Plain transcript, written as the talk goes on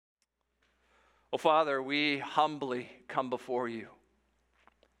Oh, Father, we humbly come before you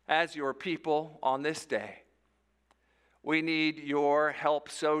as your people on this day. We need your help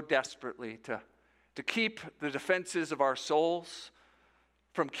so desperately to keep the defenses of our souls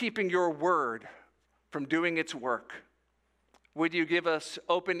from keeping your word from doing its work. Would you give us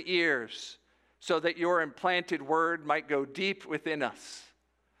open ears so that your implanted word might go deep within us?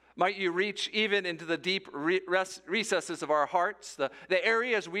 Might you reach even into the deep recesses of our hearts, the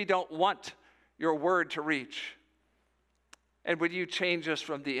areas we don't want your word to reach? And would you change us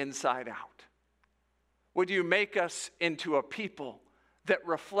from the inside out? Would you make us into a people that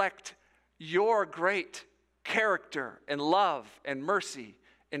reflect your great character and love and mercy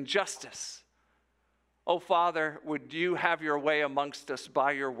and justice? Oh, Father, would you have your way amongst us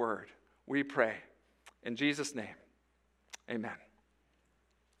by your word? We pray. In Jesus' name, amen.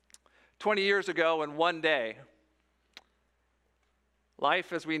 20 years ago and one day,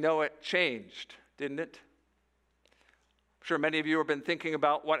 life as we know it changed, didn't it? I'm sure many of you have been thinking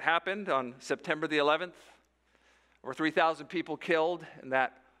about what happened on September the 11th. Over 3,000 people killed in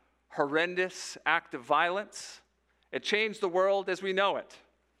that horrendous act of violence. It changed the world as we know it.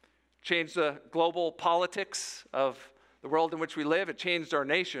 It changed the global politics of the world in which we live. It changed our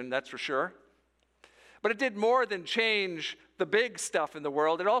nation, that's for sure. But it did more than change the big stuff in the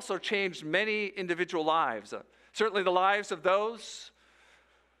world. It also changed many individual lives. Certainly the lives of those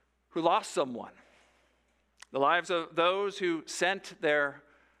who lost someone. The lives of those who sent their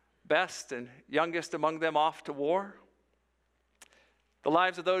best and youngest among them off to war. The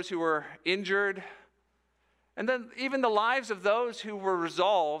lives of those who were injured. And then even the lives of those who were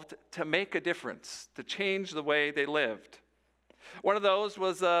resolved to make a difference, to change the way they lived. One of those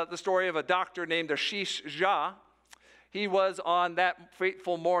was the story of a doctor named Ashish Jha. He was on that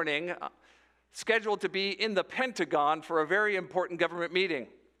fateful morning scheduled to be in the Pentagon for a very important government meeting.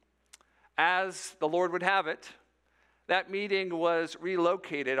 As the Lord would have it, that meeting was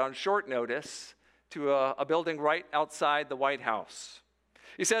relocated on short notice to a building right outside the White House.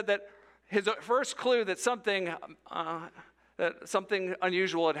 He said that his first clue that something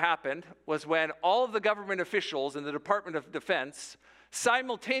unusual had happened was when all of the government officials in the Department of Defense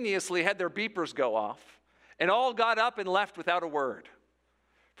simultaneously had their beepers go off and all got up and left without a word.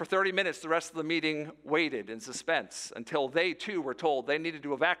 For 30 minutes, the rest of the meeting waited in suspense until they too were told they needed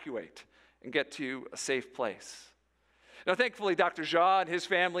to evacuate and get to a safe place. Now, thankfully, Dr. Jha and his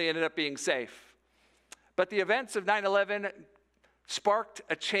family ended up being safe. But the events of 9/11 sparked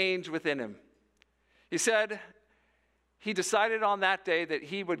a change within him. He said he decided on that day that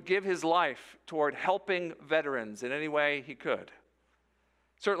he would give his life toward helping veterans in any way he could.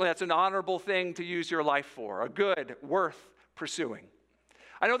 Certainly, that's an honorable thing to use your life for, a good worth pursuing.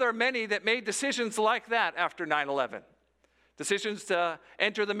 I know there are many that made decisions like that after 9/11. Decisions to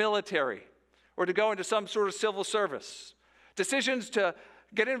enter the military or to go into some sort of civil service. Decisions to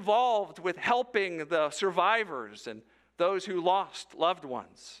get involved with helping the survivors and those who lost loved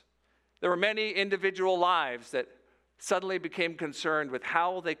ones. There were many individual lives that suddenly became concerned with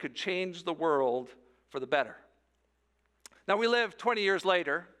how they could change the world for the better. Now, we live 20 years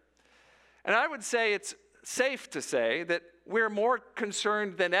later, and I would say it's safe to say that we're more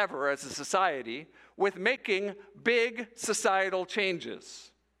concerned than ever as a society with making big societal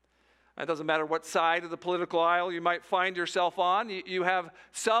changes. It doesn't matter what side of the political aisle you might find yourself on. You have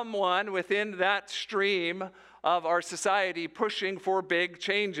someone within that stream of our society pushing for big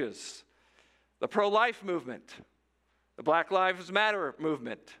changes. The pro-life movement, the Black Lives Matter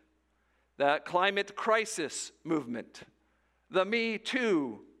movement, the climate crisis movement, the Me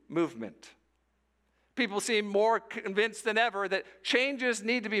Too movement. People seem more convinced than ever that changes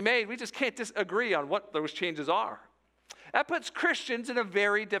need to be made. We just can't disagree on what those changes are. That puts Christians in a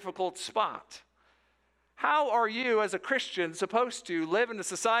very difficult spot. How are you as a Christian supposed to live in a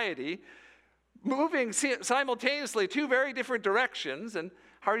society moving simultaneously two very different directions, and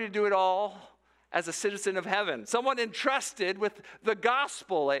how do you do it all as a citizen of heaven? Someone entrusted with the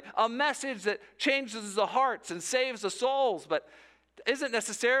gospel, a message that changes the hearts and saves the souls, but isn't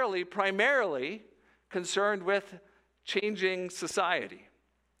necessarily primarily concerned with changing society.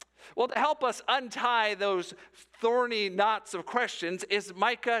 Well, to help us untie those thorny knots of questions is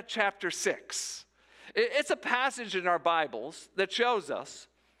Micah chapter 6. It's a passage in our Bibles that shows us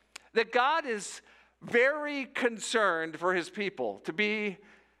that God is very concerned for his people to be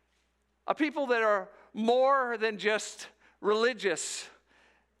a people that are more than just religious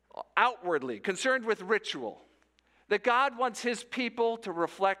outwardly, concerned with ritual. That God wants his people to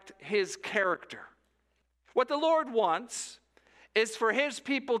reflect his character. What the Lord wants is for his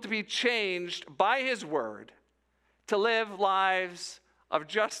people to be changed by his word to live lives of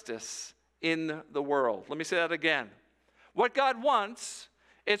justice in the world. Let me say that again. What God wants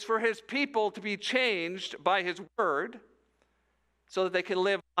is for his people to be changed by his word so that they can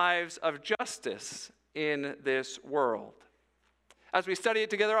live lives of justice in this world. As we study it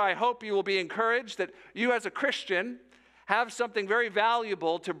together, I hope you will be encouraged that you as a Christian have something very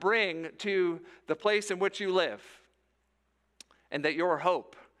valuable to bring to the place in which you live, and that your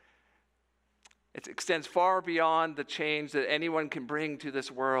hope, it extends far beyond the change that anyone can bring to this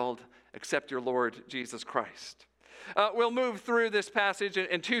world except your Lord Jesus Christ. We'll move through this passage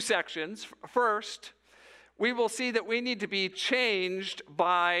in two sections. First, we will see that we need to be changed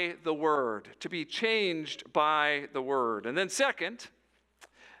by the word, to be changed by the word. And then second,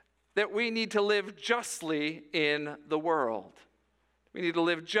 that we need to live justly in the world. We need to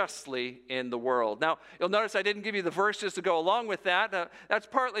live justly in the world. Now, you'll notice I didn't give you the verses to go along with that. That's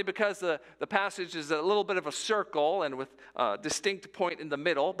partly because the passage is a little bit of a circle and with a distinct point in the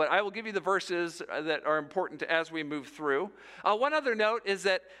middle. But I will give you the verses that are important as we move through. One other note is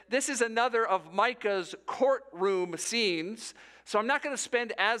that this is another of Micah's courtroom scenes. So I'm not going to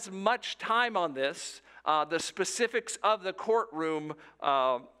spend as much time on this, the specifics of the courtroom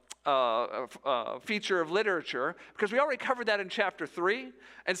feature of literature, because we already covered that in chapter 3.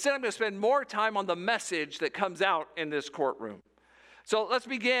 Instead, I'm going to spend more time on the message that comes out in this courtroom. So let's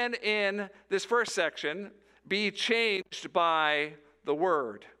begin in this first section, be changed by the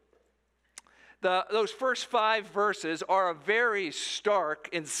word. Those first 5 verses are a very stark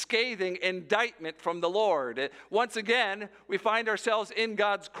and scathing indictment from the Lord. Once again, we find ourselves in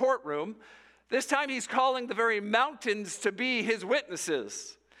God's courtroom. This time he's calling the very mountains to be his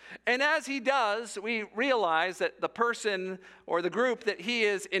witnesses. And as he does, we realize that the person or the group that he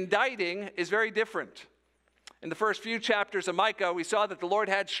is indicting is very different. In the first few chapters of Micah, we saw that the Lord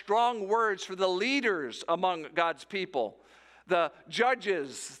had strong words for the leaders among God's people, the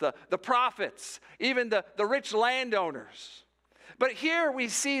judges, the prophets, even the rich landowners. But here we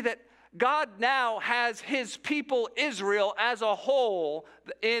see that God now has his people Israel as a whole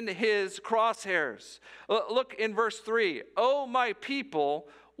in his crosshairs. Look in verse 3. "O my people,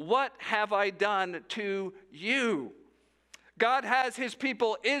 what have I done to you?" God has his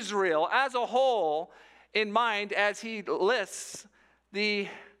people Israel as a whole in mind as he lists the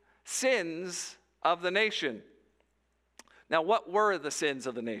sins of the nation. Now, what were the sins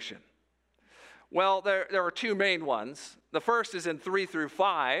of the nation? Well, there are 2 main ones. The first is in 3 through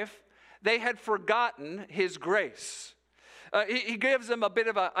 5. They had forgotten his grace. He gives them a bit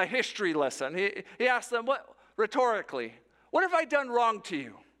of a history lesson. He asks them, rhetorically, what have I done wrong to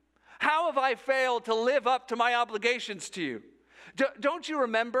you? How have I failed to live up to my obligations to you? Don't you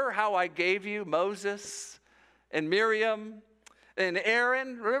remember how I gave you Moses and Miriam and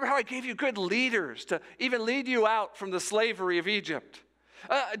Aaron? Remember how I gave you good leaders to even lead you out from the slavery of Egypt?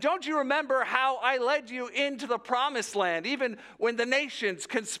 Don't you remember how I led you into the promised land, even when the nations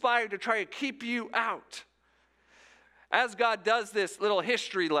conspired to try to keep you out? As God does this little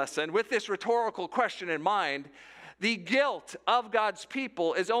history lesson with this rhetorical question in mind, the guilt of God's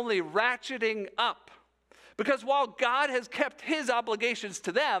people is only ratcheting up. Because while God has kept his obligations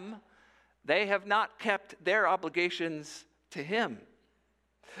to them, they have not kept their obligations to him.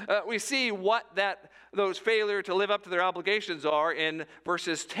 We see what those failure to live up to their obligations are in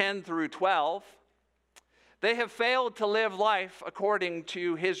verses 10 through 12. They have failed to live life according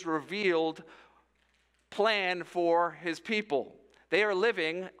to his revealed plan for his people. They are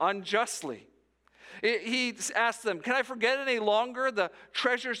living unjustly. He asks them, can I forget any longer the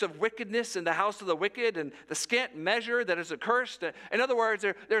treasures of wickedness in the house of the wicked and the scant measure that is accursed? In other words,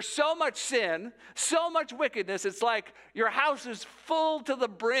 there's so much sin, so much wickedness, it's like your house is full to the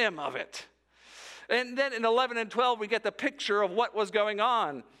brim of it. And then in 11 and 12, we get the picture of what was going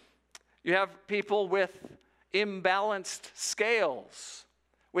on. You have people with imbalanced scales,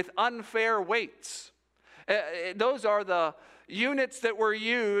 with unfair weights. Those are the units that were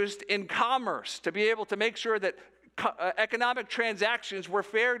used in commerce to be able to make sure that economic transactions were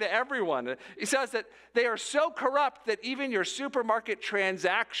fair to everyone. He says that they are so corrupt that even your supermarket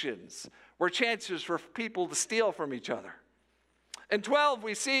transactions were chances for people to steal from each other. In 12,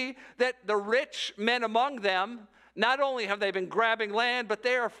 we see that the rich men among them, not only have they been grabbing land, but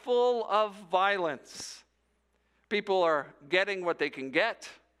they are full of violence. People are getting what they can get,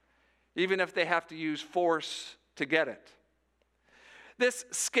 even if they have to use force to get it. This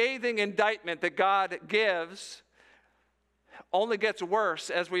scathing indictment that God gives only gets worse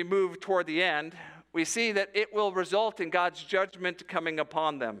as we move toward the end. We see that it will result in God's judgment coming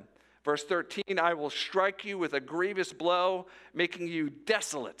upon them. Verse 13, I will strike you with a grievous blow, making you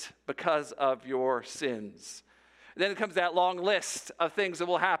desolate because of your sins. Then comes that long list of things that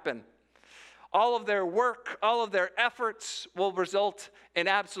will happen. All of their work, all of their efforts will result in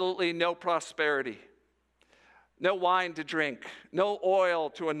absolutely no prosperity. No wine to drink, no oil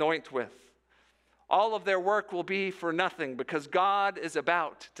to anoint with. All of their work will be for nothing because God is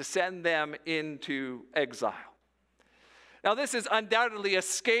about to send them into exile. Now, this is undoubtedly a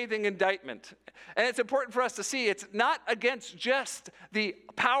scathing indictment, and it's important for us to see it's not against just the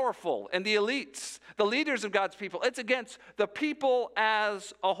powerful and the elites, the leaders of God's people. It's against the people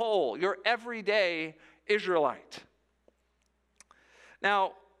as a whole, your everyday Israelite.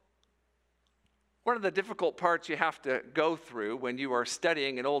 Now, one of the difficult parts you have to go through when you are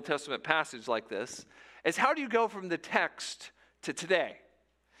studying an Old Testament passage like this is how do you go from the text to today?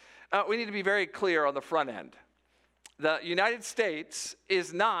 We need to be very clear on the front end. The United States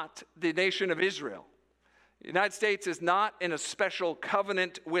is not the nation of Israel. The United States is not in a special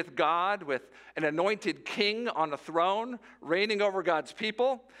covenant with God, with an anointed king on a throne, reigning over God's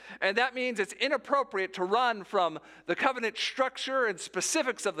people. And that means it's inappropriate to run from the covenant structure and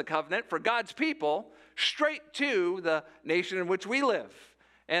specifics of the covenant for God's people straight to the nation in which we live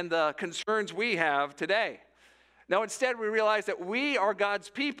and the concerns we have today. No, instead, we realize that we are God's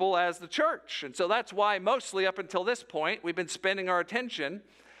people as the church. And so that's why mostly up until this point, we've been spending our attention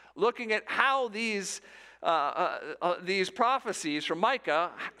looking at how these prophecies from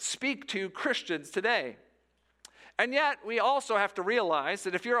Micah speak to Christians today. And yet, we also have to realize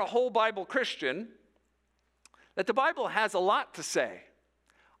that if you're a whole Bible Christian, that the Bible has a lot to say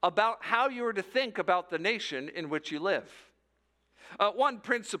about how you are to think about the nation in which you live. One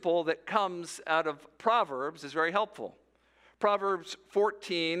principle that comes out of Proverbs is very helpful. Proverbs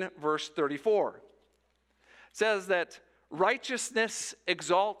 14, verse 34 says that righteousness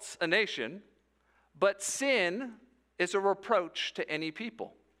exalts a nation, but sin is a reproach to any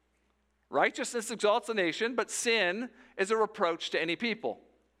people. Righteousness exalts a nation, but sin is a reproach to any people.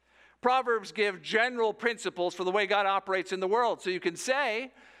 Proverbs give general principles for the way God operates in the world. So you can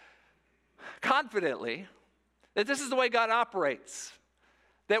say confidently that this is the way God operates.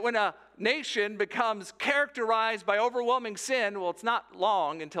 That when a nation becomes characterized by overwhelming sin, well, it's not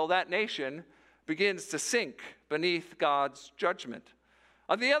long until that nation begins to sink beneath God's judgment.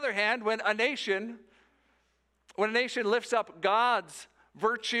 On the other hand, when a nation lifts up God's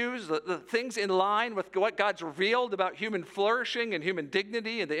virtues, the things in line with what God's revealed about human flourishing and human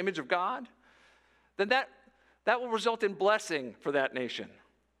dignity and the image of God, then that will result in blessing for that nation.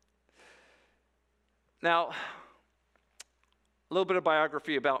 Now, a little bit of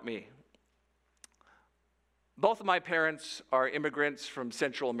biography about me. Both of my parents are immigrants from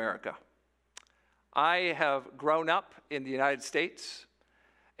Central America. I have grown up in the United States,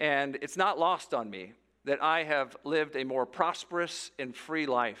 and it's not lost on me that I have lived a more prosperous and free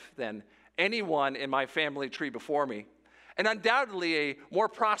life than anyone in my family tree before me, and undoubtedly a more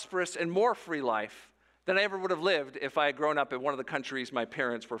prosperous and more free life than I ever would have lived if I had grown up in one of the countries my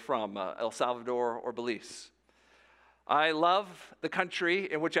parents were from, El Salvador or Belize. I love the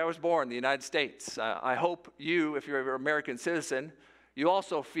country in which I was born, the United States. I hope you, if you're an American citizen, you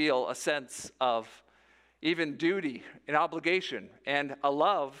also feel a sense of even duty and obligation and a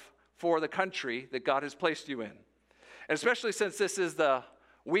love for the country that God has placed you in. And especially since this is the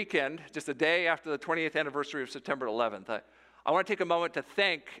weekend, just a day after the 20th anniversary of September 11th, I want to take a moment to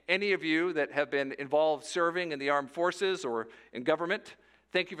thank any of you that have been involved serving in the armed forces or in government.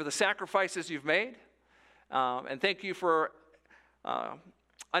 Thank you for the sacrifices you've made. And thank you for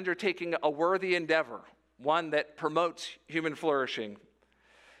undertaking a worthy endeavor, one that promotes human flourishing.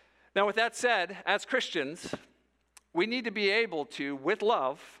 Now, with that said, as Christians, we need to be able to, with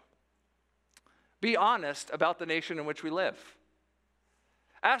love, be honest about the nation in which we live.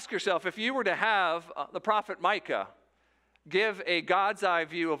 Ask yourself, if you were to have the prophet Micah give a God's eye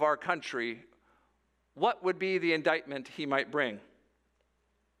view of our country, what would be the indictment he might bring?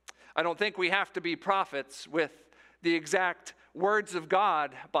 I don't think we have to be prophets with the exact words of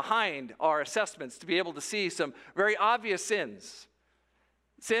God behind our assessments to be able to see some very obvious sins.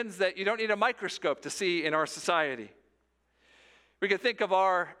 Sins that you don't need a microscope to see in our society. We can think of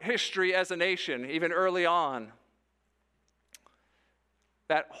our history as a nation, even early on.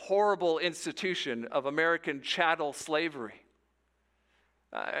 That horrible institution of American chattel slavery.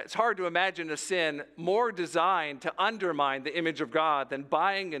 It's hard to imagine a sin more designed to undermine the image of God than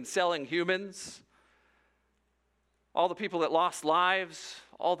buying and selling humans. All the people that lost lives,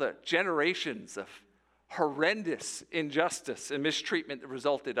 all the generations of horrendous injustice and mistreatment that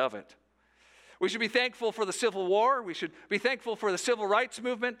resulted of it. We should be thankful for the Civil War. We should be thankful for the Civil Rights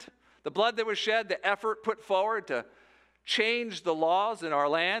Movement, the blood that was shed, the effort put forward to change the laws in our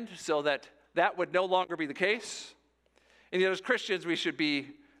land so that that would no longer be the case. And yet as Christians, we should be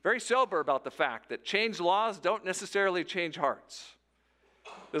very sober about the fact that changed laws don't necessarily change hearts.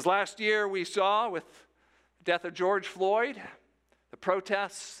 This last year we saw with the death of George Floyd, the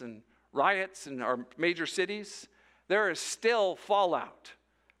protests and riots in our major cities, there is still fallout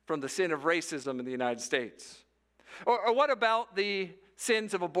from the sin of racism in the United States. Or what about the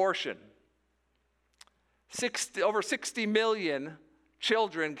sins of abortion? Over 60 million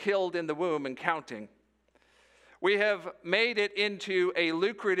children killed in the womb and counting. We have made it into a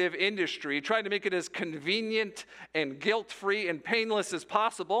lucrative industry, trying to make it as convenient and guilt-free and painless as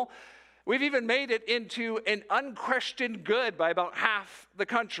possible. We've even made it into an unquestioned good by about half the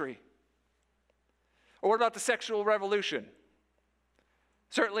country. Or what about the sexual revolution?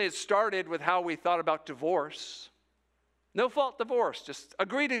 Certainly it started with how we thought about divorce. No-fault divorce, just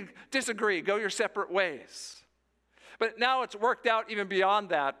agree to disagree, go your separate ways. But now it's worked out even beyond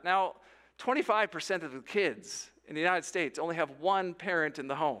that. Now, 25% of the kids in the United States only have one parent in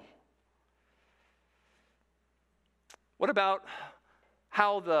the home. What about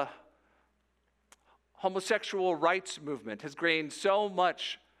how the homosexual rights movement has gained so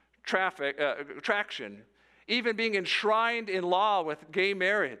much traction, even being enshrined in law with gay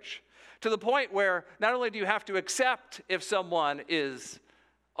marriage, to the point where not only do you have to accept if someone is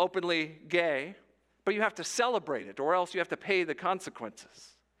openly gay, but you have to celebrate it, or else you have to pay the consequences.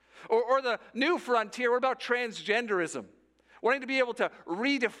 Or the new frontier, what about transgenderism? Wanting to be able to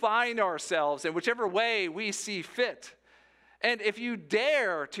redefine ourselves in whichever way we see fit. And if you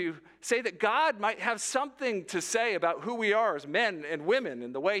dare to say that God might have something to say about who we are as men and women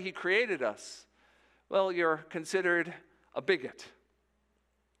and the way he created us, well, you're considered a bigot.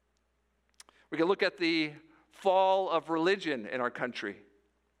 We can look at the fall of religion in our country.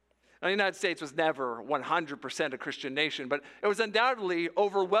 Now, the United States was never 100% a Christian nation, but it was undoubtedly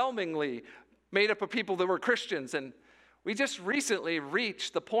overwhelmingly made up of people that were Christians. And we just recently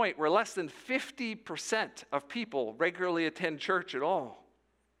reached the point where less than 50% of people regularly attend church at all.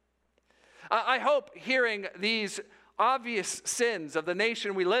 I hope hearing these obvious sins of the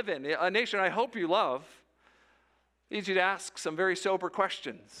nation we live in, a nation I hope you love, leads you to ask some very sober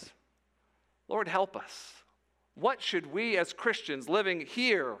questions. Lord, help us. What should we as Christians living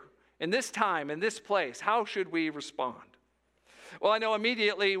here in this time, in this place, how should we respond? Well, I know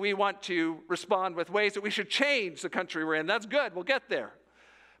immediately we want to respond with ways that we should change the country we're in. That's good, we'll get there.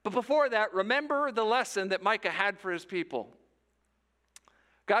 But before that, remember the lesson that Micah had for his people.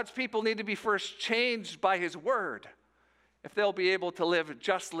 God's people need to be first changed by his word if they'll be able to live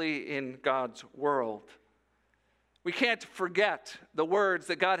justly in God's world. We can't forget the words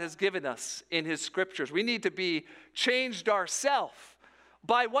that God has given us in his scriptures. We need to be changed ourselves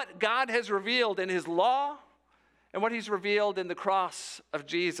by what God has revealed in his law and what he's revealed in the cross of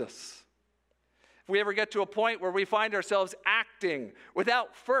Jesus. If we ever get to a point where we find ourselves acting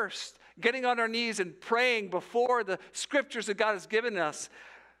without first getting on our knees and praying before the scriptures that God has given us,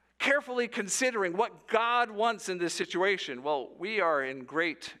 carefully considering what God wants in this situation, well, we are in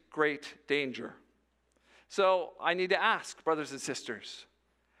great, great danger. So I need to ask, brothers and sisters,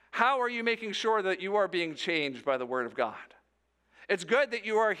 how are you making sure that you are being changed by the word of God? It's good that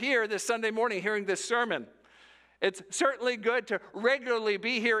you are here this Sunday morning hearing this sermon. It's certainly good to regularly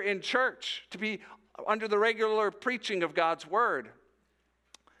be here in church, to be under the regular preaching of God's word.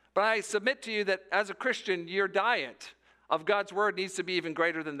 But I submit to you that as a Christian, your diet of God's word needs to be even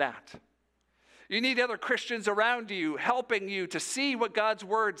greater than that. You need other Christians around you helping you to see what God's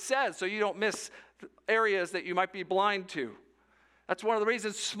word says so you don't miss areas that you might be blind to. That's one of the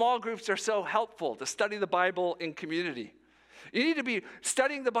reasons small groups are so helpful, to study the Bible in community. You need to be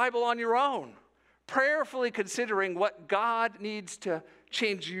studying the Bible on your own, prayerfully considering what God needs to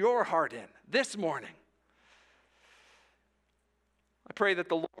change your heart in this morning. I pray that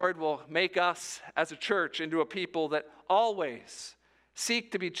the Lord will make us as a church into a people that always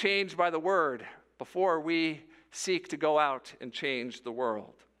seek to be changed by the word before we seek to go out and change the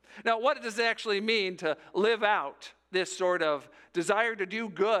world. Now, what does it actually mean to live out this sort of desire to do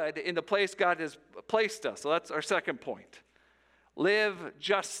good in the place God has placed us? So that's our second point. Live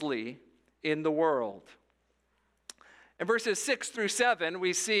justly in the world. In verses 6 through 7,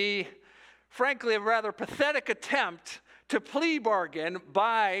 we see, frankly, a rather pathetic attempt to plea bargain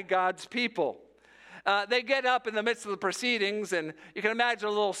by God's people. They get up in the midst of the proceedings, and you can imagine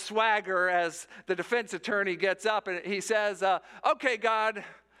a little swagger as the defense attorney gets up, and he says, okay, God,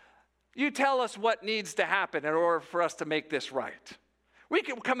 you tell us what needs to happen in order for us to make this right. We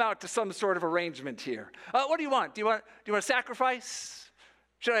can come out to some sort of arrangement here. What do you want? Do you want a sacrifice?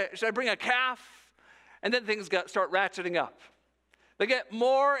 Should I bring a calf? And then things start ratcheting up. They get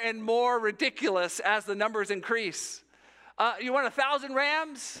more and more ridiculous as the numbers increase. You want 1,000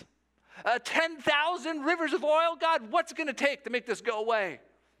 rams? 10,000 rivers of oil? God, what's it going to take to make this go away?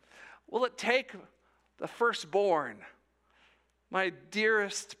 Will it take the firstborn, my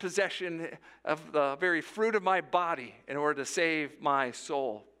dearest possession of the very fruit of my body, in order to save my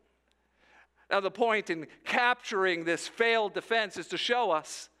soul? Now, the point in capturing this failed defense is to show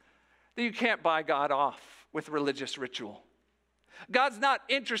us that you can't buy God off with religious ritual. God's not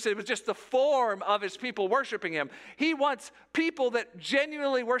interested with just the form of his people worshiping him. He wants people that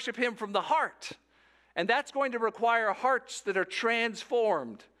genuinely worship him from the heart. And that's going to require hearts that are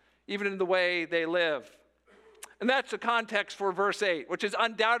transformed, even in the way they live. And that's the context for verse 8, which is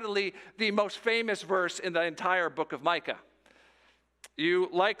undoubtedly the most famous verse in the entire book of Micah. You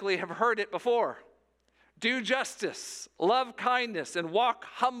likely have heard it before. Do justice, love kindness, and walk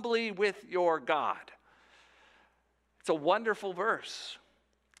humbly with your God. It's a wonderful verse,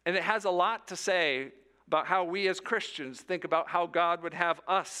 and it has a lot to say about how we as Christians think about how God would have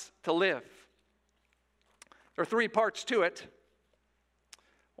us to live. There are 3 parts to it.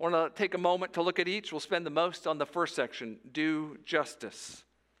 I want to take a moment to look at each. We'll spend the most on the first section, do justice.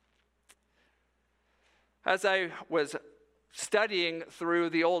 As I was studying through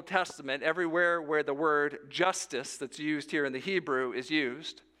the Old Testament, everywhere where the word justice that's used here in the Hebrew is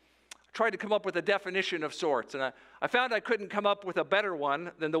used, tried to come up with a definition of sorts, and I found I couldn't come up with a better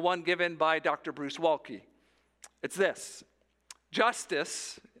one than the one given by Dr. Bruce Waltke. It's this: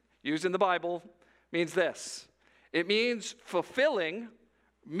 justice, used in the Bible, means this. It means fulfilling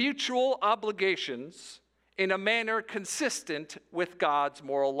mutual obligations in a manner consistent with God's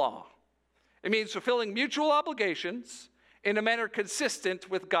moral law. It means fulfilling mutual obligations in a manner consistent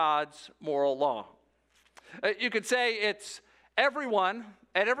with God's moral law. You could say it's everyone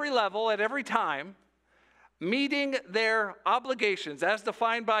at every level, at every time, meeting their obligations as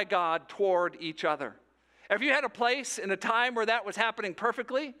defined by God toward each other. If you had a place in a time where that was happening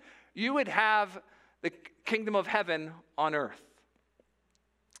perfectly, you would have the kingdom of heaven on earth.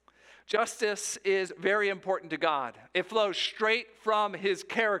 Justice is very important to God. It flows straight from his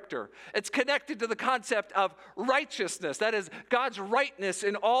character. It's connected to the concept of righteousness. That is, God's rightness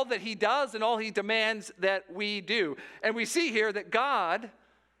in all that he does and all he demands that we do. And we see here that God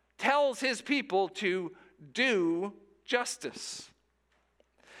tells his people to do justice.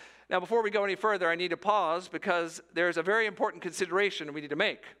 Now, before we go any further, I need to pause because there's a very important consideration we need to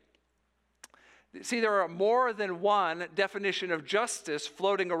make. See, there are more than one definition of justice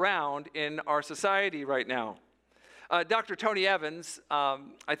floating around in our society right now. Dr. Tony Evans,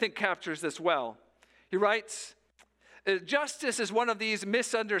 I think, captures this well. He writes, justice is one of these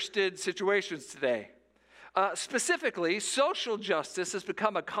misunderstood situations today. Specifically, social justice has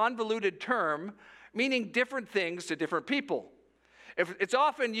become a convoluted term meaning different things to different people. It's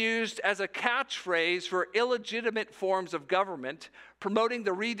often used as a catchphrase for illegitimate forms of government, promoting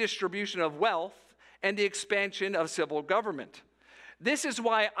the redistribution of wealth and the expansion of civil government. This is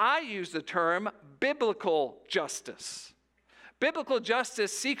why I use the term biblical justice. Biblical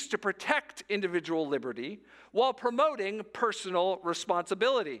justice seeks to protect individual liberty while promoting personal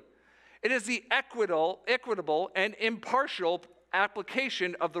responsibility. It is the equitable and impartial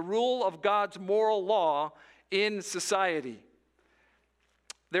application of the rule of God's moral law in society.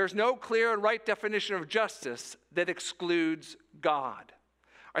 There's no clear and right definition of justice that excludes God.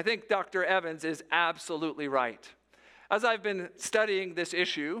 I think Dr. Evans is absolutely right. As I've been studying this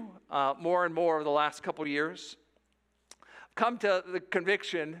issue more and more over the last couple of years, I've come to the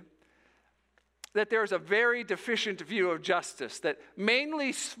conviction that there's a very deficient view of justice that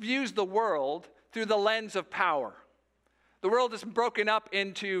mainly views the world through the lens of power. The world is broken up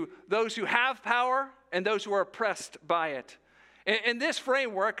into those who have power and those who are oppressed by it. In this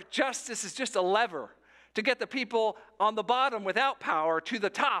framework, justice is just a lever to get the people on the bottom without power to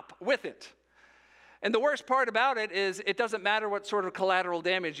the top with it. And the worst part about it is it doesn't matter what sort of collateral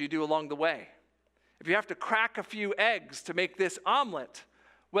damage you do along the way. If you have to crack a few eggs to make this omelet,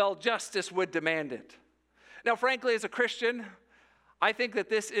 well, justice would demand it. Now, frankly, as a Christian, I think that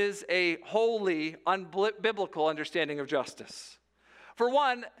this is a wholly unbiblical understanding of justice. For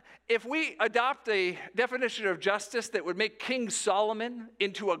one, if we adopt a definition of justice that would make King Solomon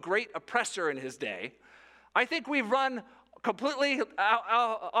into a great oppressor in his day, I think we've run completely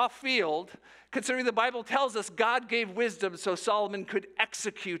off field, considering the Bible tells us God gave wisdom so Solomon could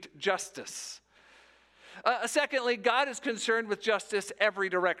execute justice. Secondly, God is concerned with justice every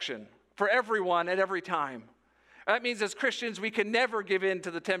direction, for everyone at every time. That means as Christians, we can never give in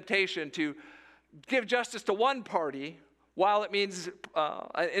to the temptation to give justice to one party while it means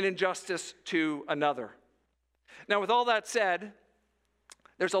an injustice to another. Now, with all that said,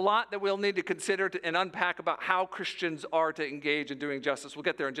 There's a lot that we'll need to consider and unpack about how Christians are to engage in doing justice. We'll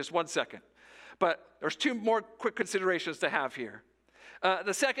get there in just one second. But there's two more quick considerations to have here.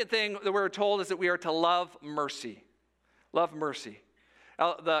 The second thing that we're told is that we are to love mercy. Love mercy.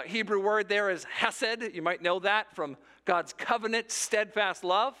 The Hebrew word there is hesed. You might know that from God's covenant, steadfast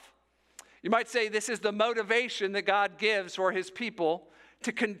love. You might say this is the motivation that God gives for his people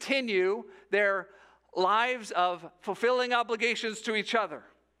to continue their lives of fulfilling obligations to each other.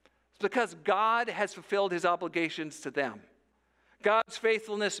 It's because God has fulfilled his obligations to them. God's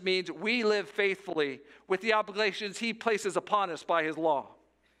faithfulness means we live faithfully with the obligations he places upon us by his law.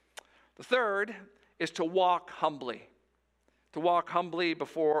 The third is to walk humbly. To walk humbly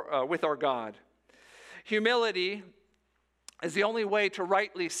with our God. Humility is the only way to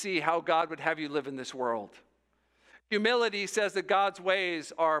rightly see how God would have you live in this world. Humility says that God's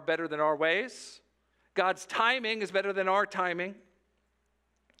ways are better than our ways. God's timing is better than our timing.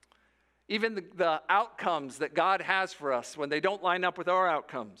 Even the outcomes that God has for us, when they don't line up with our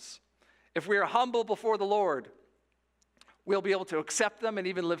outcomes, if we are humble before the Lord, we'll be able to accept them and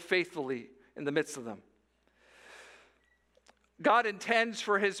even live faithfully in the midst of them. God intends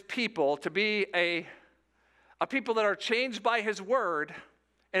for his people to be a people that are changed by his word,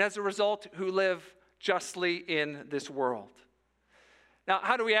 and as a result, who live justly in this world. Now,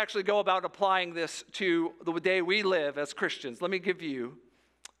 how do we actually go about applying this to the day we live as Christians? Let me give you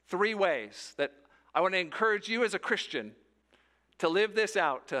 3 ways that I want to encourage you as a Christian to live this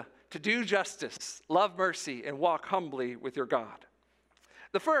out, to do justice, love mercy, and walk humbly with your God.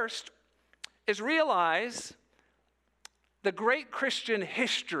 The first is realize the great Christian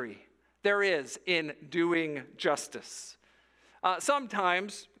history there is in doing justice.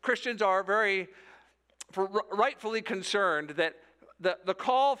 Sometimes Christians are rightfully concerned that the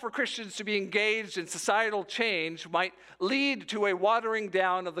call for Christians to be engaged in societal change might lead to a watering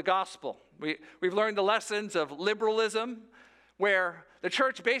down of the gospel. We've learned the lessons of liberalism, where the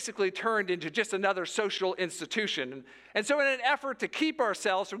church basically turned into just another social institution. And so in an effort to keep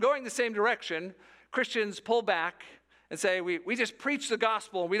ourselves from going the same direction, Christians pull back and say, we just preach the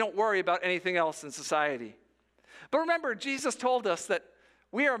gospel and we don't worry about anything else in society. But remember, Jesus told us that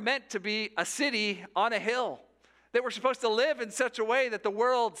we are meant to be a city on a hill, that we're supposed to live in such a way that the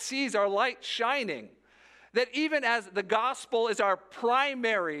world sees our light shining, that even as the gospel is our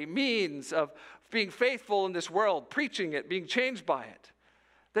primary means of being faithful in this world, preaching it, being changed by it,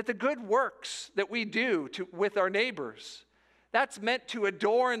 that the good works that we do with our neighbors, that's meant to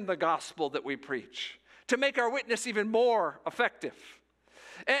adorn the gospel that we preach, to make our witness even more effective.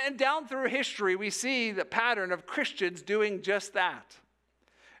 And down through history, we see the pattern of Christians doing just that.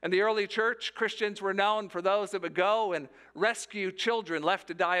 In the early church, Christians were known for those that would go and rescue children left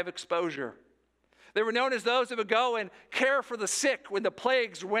to die of exposure. They were known as those that would go and care for the sick when the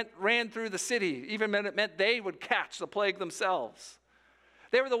plagues ran through the city, even when it meant they would catch the plague themselves.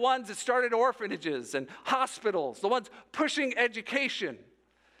 They were the ones that started orphanages and hospitals, the ones pushing education.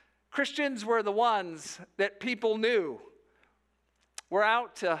 Christians were the ones that people knew were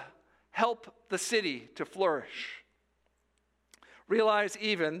out to help the city to flourish. Realize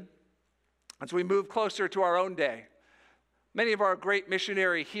even as we move closer to our own day, many of our great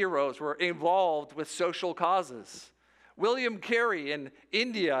missionary heroes were involved with social causes. William Carey in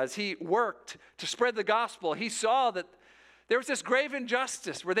India, as he worked to spread the gospel, he saw that there was this grave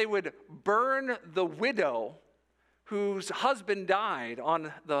injustice where they would burn the widow whose husband died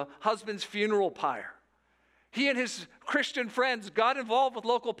on the husband's funeral pyre. He and his Christian friends got involved with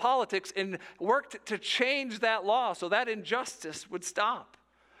local politics and worked to change that law so that injustice would stop.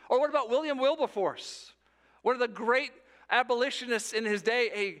 Or what about William Wilberforce, one of the great abolitionists in his day,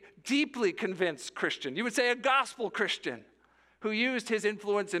 a deeply convinced Christian, you would say a gospel Christian, who used his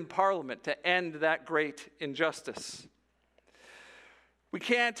influence in Parliament to end that great injustice. We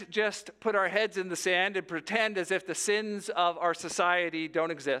can't just put our heads in the sand and pretend as if the sins of our society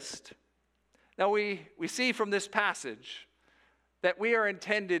don't exist. Now, we see from this passage that we are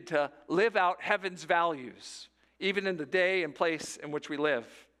intended to live out heaven's values, even in the day and place in which we live.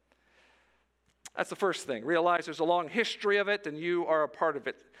 That's the first thing. Realize there's a long history of it, and you are a part of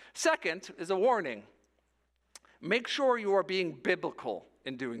it. Second is a warning. Make sure you are being biblical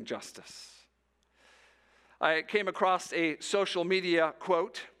in doing justice. I came across a social media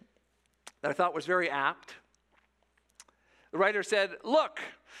quote that I thought was very apt. The writer said, "Look,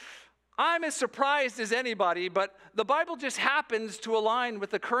 I'm as surprised as anybody, but the Bible just happens to align with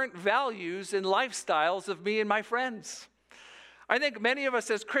the current values and lifestyles of me and my friends. I think many of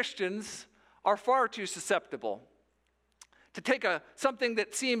us as Christians are far too susceptible to take something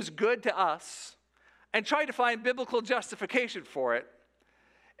that seems good to us and try to find biblical justification for it,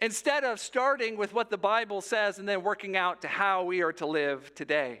 instead of starting with what the Bible says and then working out to how we are to live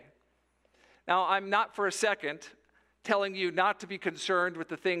today. Now, I'm not for a second telling you not to be concerned with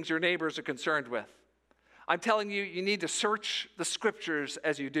the things your neighbors are concerned with. I'm telling you, you need to search the scriptures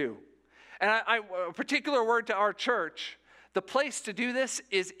as you do. And a particular word to our church, the place to do this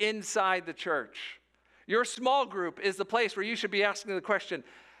is inside the church. Your small group is the place where you should be asking the question,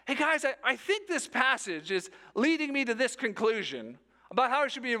 hey guys, I think this passage is leading me to this conclusion about how I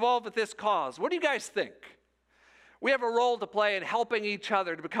should be involved with this cause. What do you guys think? We have a role to play in helping each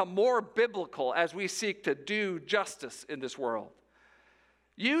other to become more biblical as we seek to do justice in this world.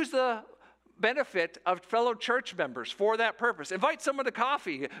 Use the benefit of fellow church members for that purpose. Invite someone to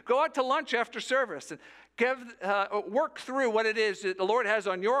coffee. Go out to lunch after service and work through what it is that the Lord has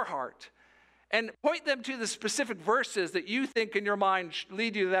on your heart. And point them to the specific verses that you think in your mind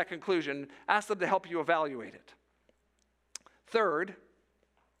lead you to that conclusion. Ask them to help you evaluate it. Third,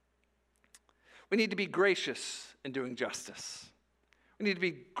 we need to be gracious in doing justice. We need to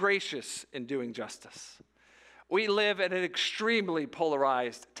be gracious in doing justice. We live in an extremely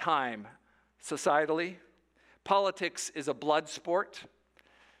polarized time societally. Politics is a blood sport.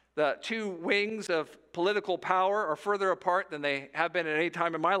 The two wings of political power are further apart than they have been at any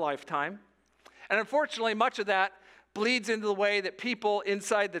time in my lifetime. And unfortunately, much of that bleeds into the way that people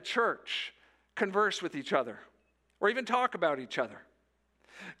inside the church converse with each other or even talk about each other.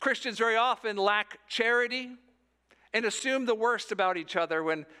 Christians very often lack charity and assume the worst about each other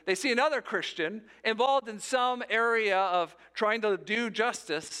when they see another Christian involved in some area of trying to do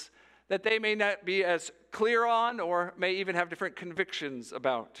justice that they may not be as clear on or may even have different convictions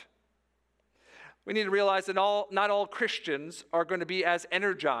about. We need to realize that not all Christians are going to be as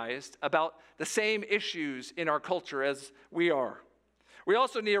energized about the same issues in our culture as we are. We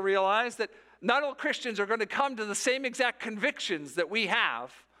also need to realize that not all Christians are going to come to the same exact convictions that we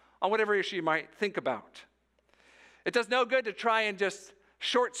have on whatever issue you might think about. It does no good to try and just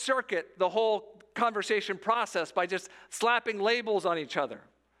short circuit the whole conversation process by just slapping labels on each other.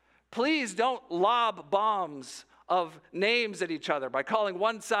 Please don't lob bombs of names at each other by calling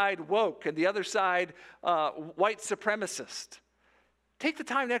one side woke and the other side white supremacist. Take the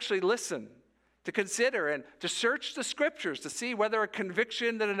time to actually listen, to consider, and to search the scriptures to see whether a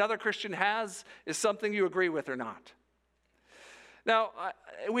conviction that another Christian has is something you agree with or not. Now,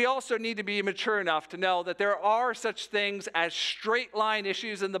 we also need to be mature enough to know that there are such things as straight line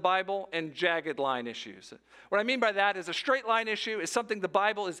issues in the Bible and jagged line issues. What I mean by that is a straight line issue is something the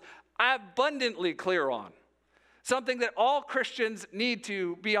Bible is abundantly clear on, something that all Christians need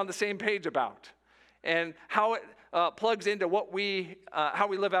to be on the same page about, and how it plugs into how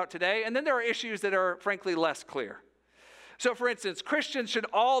we live out today. And then there are issues that are frankly less clear. So for instance, Christians should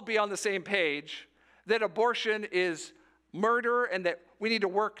all be on the same page that abortion is murder and that we need to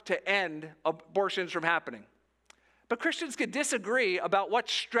work to end abortions from happening. But Christians can disagree about what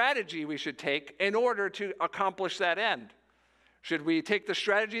strategy we should take in order to accomplish that end. Should we take the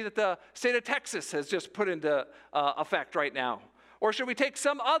strategy that the state of Texas has just put into effect right now? Or should we take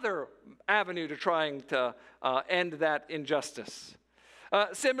some other avenue to trying to end that injustice?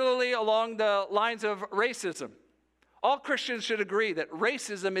 Similarly, along the lines of racism, all Christians should agree that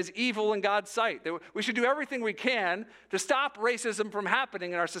racism is evil in God's sight, that we should do everything we can to stop racism from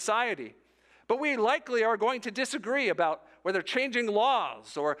happening in our society. But we likely are going to disagree about whether changing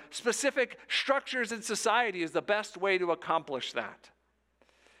laws or specific structures in society is the best way to accomplish that.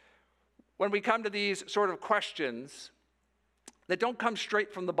 When we come to these sort of questions that don't come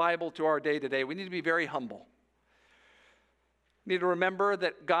straight from the Bible to our day to day, we need to be very humble. We need to remember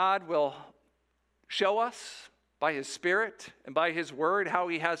that God will show us by His Spirit and by His Word how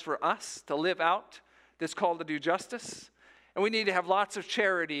He has for us to live out this call to do justice. And we need to have lots of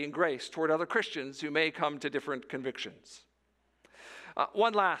charity and grace toward other Christians who may come to different convictions.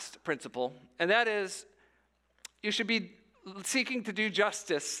 One last principle, and that is you should be seeking to do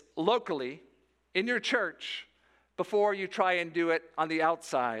justice locally in your church before you try and do it on the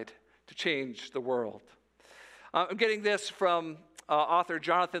outside to change the world. I'm getting this from author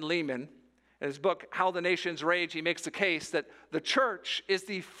Jonathan Leeman. In his book, How the Nations Rage, he makes the case that the church is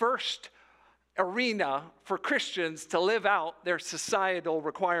the first arena for Christians to live out their societal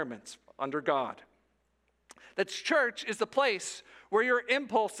requirements under God. That church is the place where your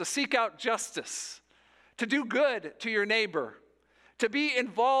impulse to seek out justice, to do good to your neighbor, to be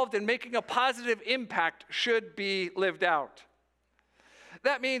involved in making a positive impact should be lived out.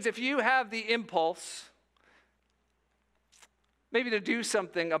 That means if you have the impulse maybe to do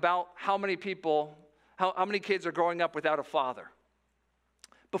something about how many kids are growing up without a father,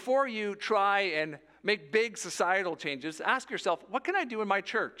 before you try and make big societal changes, ask yourself, what can I do in my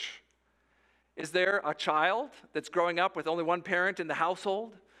church? Is there a child that's growing up with only one parent in the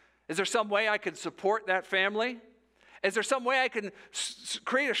household? Is there some way I can support that family? Is there some way I can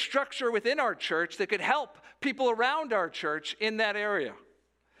create a structure within our church that could help people around our church in that area?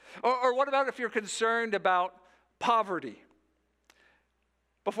 Or what about if you're concerned about poverty?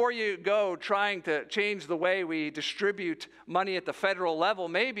 Before you go trying to change the way we distribute money at the federal level,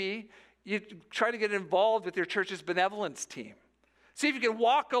 maybe you try to get involved with your church's benevolence team. See if you can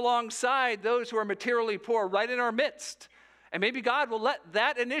walk alongside those who are materially poor right in our midst. And maybe God will let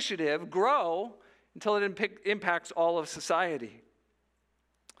that initiative grow until it impacts all of society.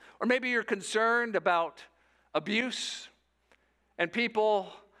 Or maybe you're concerned about abuse and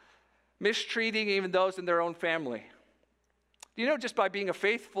people mistreating even those in their own family. Do you know, just by being a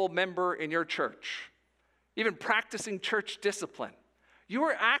faithful member in your church, even practicing church discipline, you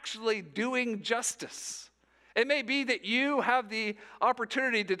are actually doing justice. It may be that you have the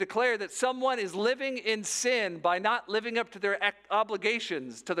opportunity to declare that someone is living in sin by not living up to their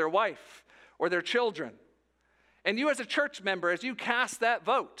obligations to their wife or their children. And you as a church member, as you cast that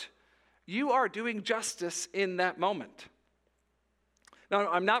vote, you are doing justice in that moment. Now,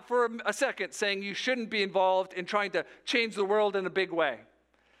 I'm not for a second saying you shouldn't be involved in trying to change the world in a big way.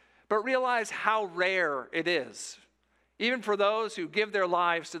 But realize how rare it is, even for those who give their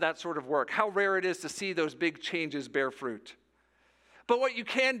lives to that sort of work, how rare it is to see those big changes bear fruit. But what you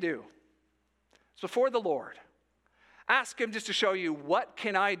can do is before the Lord, ask Him just to show you, what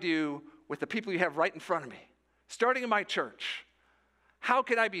can I do with the people you have right in front of me, starting in my church? How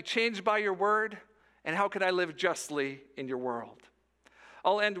can I be changed by your word, and how can I live justly in your world?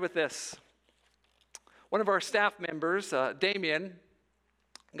 I'll end with this. One of our staff members, Damien,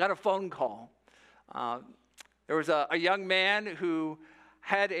 got a phone call. There was a young man who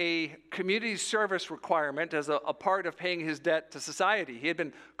had a community service requirement as a part of paying his debt to society. He had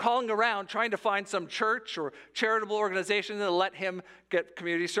been calling around trying to find some church or charitable organization that let him get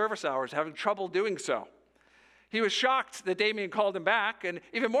community service hours, having trouble doing so. He was shocked that Damien called him back, and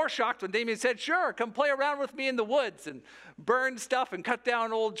even more shocked when Damien said, "Sure, come play around with me in the woods and burn stuff and cut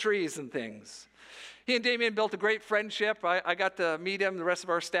down old trees and things." He and Damien built a great friendship. I got to meet him. The rest of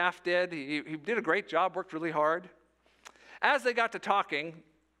our staff did. He did a great job, worked really hard. As they got to talking,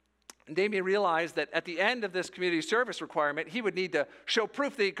 Damien realized that at the end of this community service requirement, he would need to show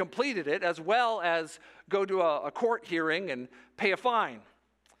proof that he completed it, as well as go to a court hearing and pay a fine.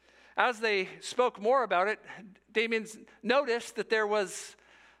 As they spoke more about it, Damien noticed that there was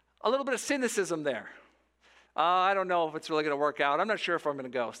a little bit of cynicism there. I don't know if it's really going to work out. I'm not sure if I'm going to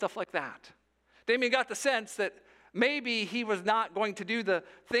go. Stuff like that. Damien got the sense that maybe he was not going to do the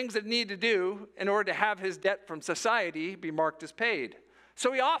things that he needed to do in order to have his debt from society be marked as paid.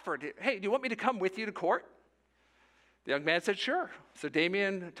 So he offered, "Hey, do you want me to come with you to court?" The young man said, "Sure." So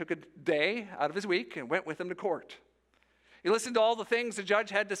Damien took a day out of his week and went with him to court. He listened to all the things the judge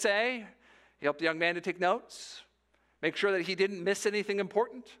had to say. He helped the young man to take notes, make sure that he didn't miss anything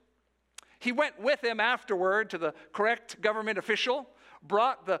important. He went with him afterward to the correct government official,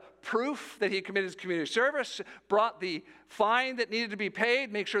 brought the proof that he had committed his community service, brought the fine that needed to be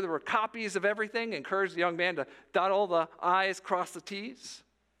paid, make sure there were copies of everything, encouraged the young man to dot all the I's, cross the T's.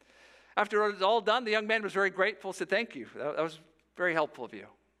 After it was all done, the young man was very grateful, said, "Thank you. That was very helpful of you."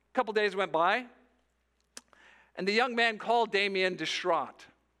 A couple days went by, and the young man called Damien distraught.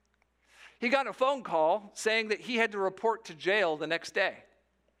 He got a phone call saying that he had to report to jail the next day.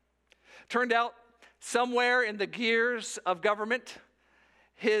 Turned out, somewhere in the gears of government,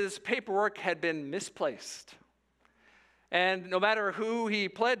 his paperwork had been misplaced. And no matter who he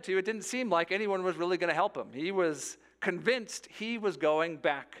pled to, it didn't seem like anyone was really going to help him. He was convinced he was going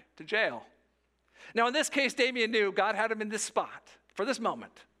back to jail. Now, in this case, Damien knew God had him in this spot for this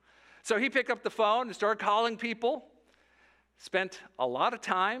moment. So he picked up the phone and started calling people, spent a lot of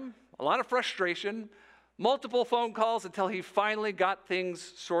time, a lot of frustration, multiple phone calls until he finally got things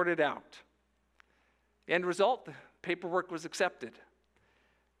sorted out. The end result, the paperwork was accepted.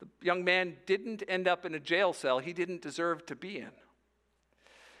 The young man didn't end up in a jail cell he didn't deserve to be in.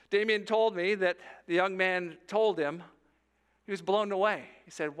 Damien told me that the young man told him, he was blown away. He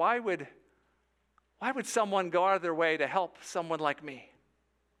said, why would someone go out of their way to help someone like me?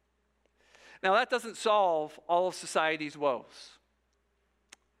 Now, that doesn't solve all of society's woes,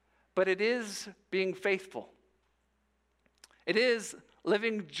 but it is being faithful. It is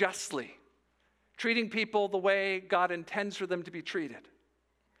living justly, treating people the way God intends for them to be treated.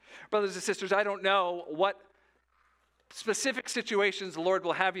 Brothers and sisters, I don't know what specific situations the Lord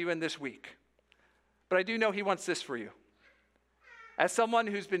will have you in this week, but I do know He wants this for you. As someone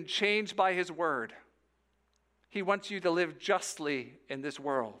who's been changed by His word, He wants you to live justly in this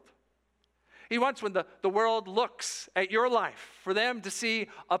world. He wants, when the world looks at your life, for them to see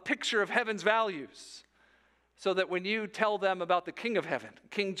a picture of heaven's values, so that when you tell them about the King of Heaven,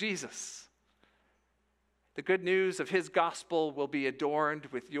 King Jesus, the good news of his gospel will be adorned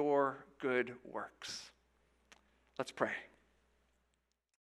with your good works. Let's pray.